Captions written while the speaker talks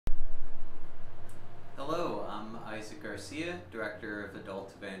Garcia, Director of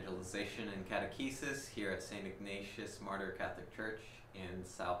Adult Evangelization and Catechesis here at St. Ignatius Martyr Catholic Church in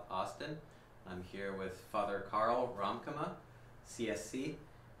South Austin. I'm here with Father Karl Romkema, CSC,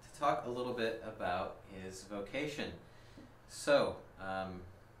 to talk a little bit about his vocation. So,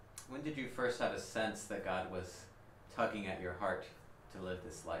 when did you first have a sense that God was tugging at your heart to live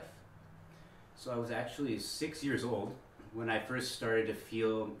this life? So I was actually 6 years old when I first started to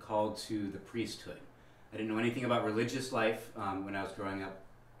feel called to the priesthood. I didn't know anything about religious life when I was growing up,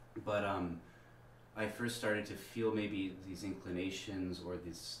 but I first started to feel maybe these inclinations or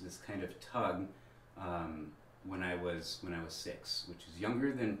this kind of tug when I was 6, which is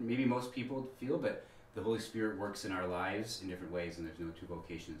younger than maybe most people feel, but the Holy Spirit works in our lives in different ways, and there's no two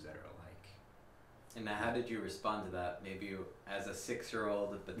vocations that are alike. And now how did you respond to that, maybe as a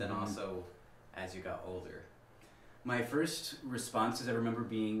 6-year-old, but then also as you got older? My first responses, I remember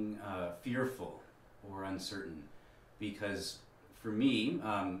being fearful or uncertain, because for me,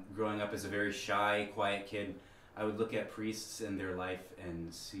 growing up as a very shy, quiet kid, I would look at priests and their life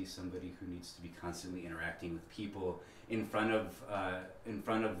and see somebody who needs to be constantly interacting with people in front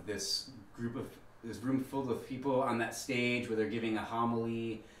of this room full of people on that stage where they're giving a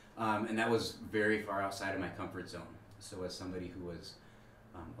homily, and that was very far outside of my comfort zone. So as somebody who was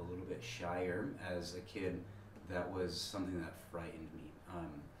a little bit shyer as a kid, that was something that frightened me.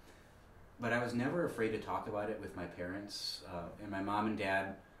 But I was never afraid to talk about it with my parents, and my mom and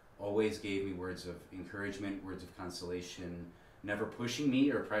dad always gave me words of encouragement, words of consolation, never pushing me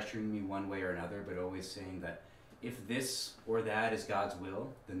or pressuring me one way or another, but always saying that if this or that is God's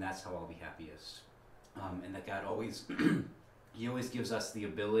will, then that's how I'll be happiest. And that God always, He always gives us the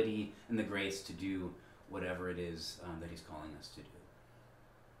ability and the grace to do whatever it is that He's calling us to do.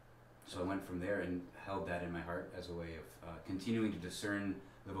 So I went from there and held that in my heart as a way of continuing to discern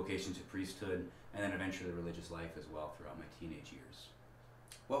the vocation to priesthood, and then eventually religious life as well throughout my teenage years.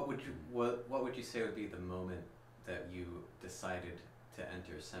 What would you say would be the moment that you decided to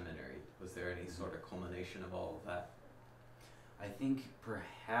enter seminary? Was there any sort of culmination of all of that? I think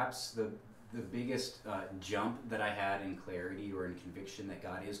perhaps the biggest jump that I had in clarity or in conviction that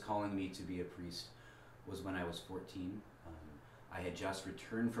God is calling me to be a priest was when I was 14. I had just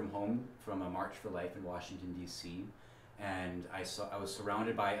returned from home from a March for Life in Washington, D.C., and I was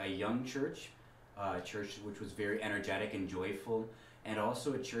surrounded by a young church, a church which was very energetic and joyful, and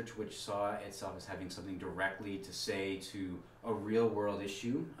also a church which saw itself as having something directly to say to a real world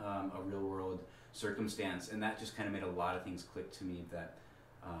issue, a real world circumstance, and that just kind of made a lot of things click to me, that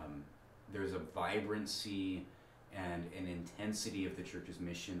there's a vibrancy and an intensity of the church's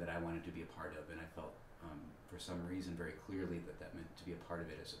mission that I wanted to be a part of, and I felt for some reason very clearly that meant to be a part of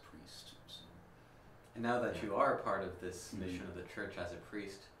it as a priest. So. And now that you are a part of this mission of the church as a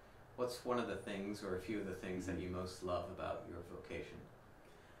priest, what's one of the things or a few of the things that you most love about your vocation?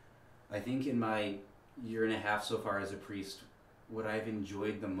 I think in my year and a half so far as a priest, what I've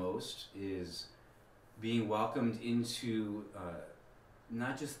enjoyed the most is being welcomed into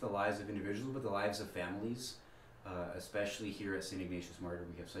not just the lives of individuals, but the lives of families, especially here at St. Ignatius Martyr.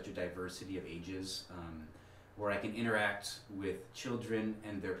 We have such a diversity of ages, where I can interact with children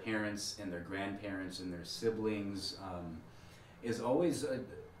and their parents and their grandparents and their siblings, is always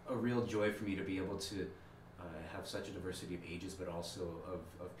a real joy for me to be able to have such a diversity of ages, but also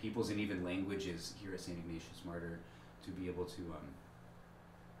of peoples and even languages here at St. Ignatius Martyr, to be able to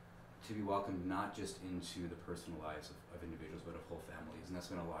be welcomed not just into the personal lives of individuals, but of whole families, and that's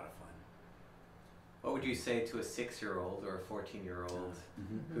been a lot of fun. What would you say to a 6-year-old or a 14-year-old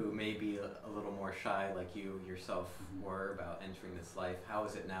who may be a little more shy like you yourself were about entering this life? How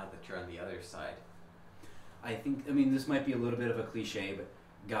is it now that you're on the other side? I mean, this might be a little bit of a cliche, but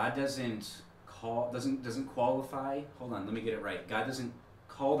God doesn't qualify. Hold on, let me get it right. God doesn't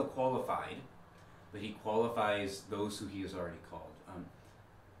call the qualified, but He qualifies those who He has already called.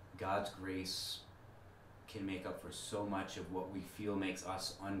 God's grace can make up for so much of what we feel makes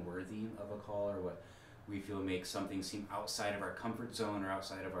us unworthy of a call, or what we feel makes something seem outside of our comfort zone or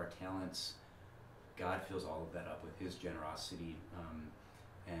outside of our talents. God fills all of that up with His generosity,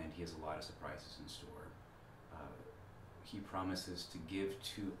 and He has a lot of surprises in store. He promises to give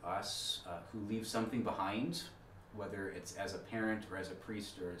to us who leave something behind, whether it's as a parent or as a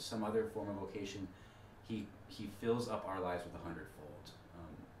priest or some other form of vocation. He fills up our lives with 100-fold,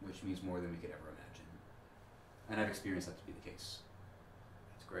 which means more than we could ever imagine. And I've experienced that to be the case.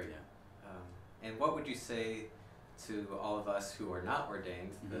 That's great. Yeah. And what would you say to all of us who are not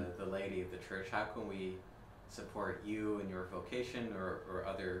ordained, the laity of the church? How can we support you in your vocation, or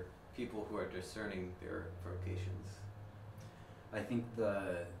other people who are discerning their vocations? I think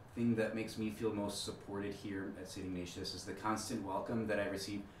the thing that makes me feel most supported here at St. Ignatius is the constant welcome that I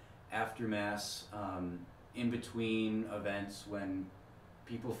receive after Mass, in between events, when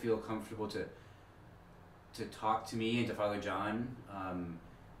people feel comfortable to talk to me and to Father John,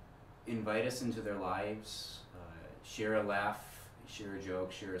 invite us into their lives, share a laugh, share a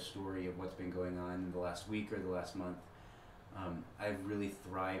joke, share a story of what's been going on in the last week or the last month. I've really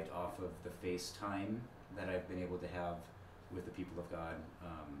thrived off of the FaceTime that I've been able to have with the people of God,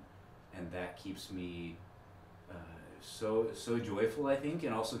 and that keeps me so joyful, I think,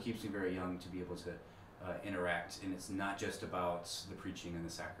 and also keeps me very young to be able to interact. And it's not just about the preaching and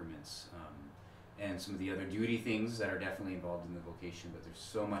the sacraments, and some of the other duty things that are definitely involved in the vocation, but there's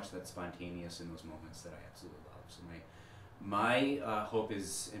so much that's spontaneous in those moments that I absolutely love. So my hope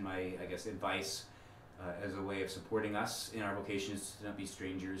is, and my, I guess, advice as a way of supporting us in our vocation is to not be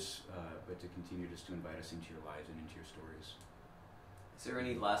strangers, but to continue just to invite us into your lives and into your stories. Is there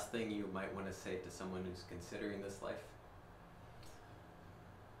any last thing you might want to say to someone who's considering this life?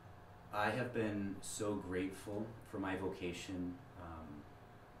 I have been so grateful for my vocation.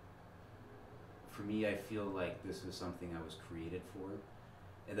 For me, I feel like this is something I was created for.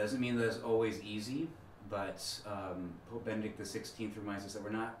 It doesn't mean that it's always easy, but Pope Benedict XVI reminds us that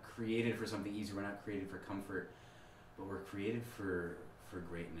we're not created for something easy, we're not created for comfort, but we're created for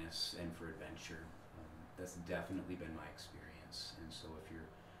greatness and for adventure. That's definitely been my experience. And so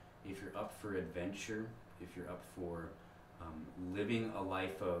if you're up for adventure, if you're up for living a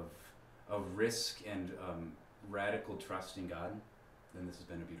life of risk and radical trust in God, then this has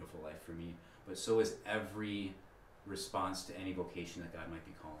been a beautiful life for me. But so is every response to any vocation that God might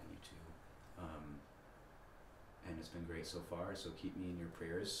be calling you to. And it's been great so far, so keep me in your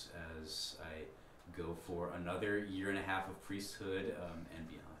prayers as I go for another 1.5 years of priesthood and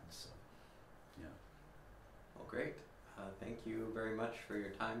beyond. So, yeah. Well, great. Thank you very much for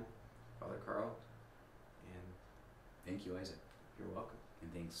your time, Father Karl. And thank you, Isaac. you're welcome.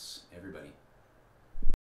 And thanks, everybody.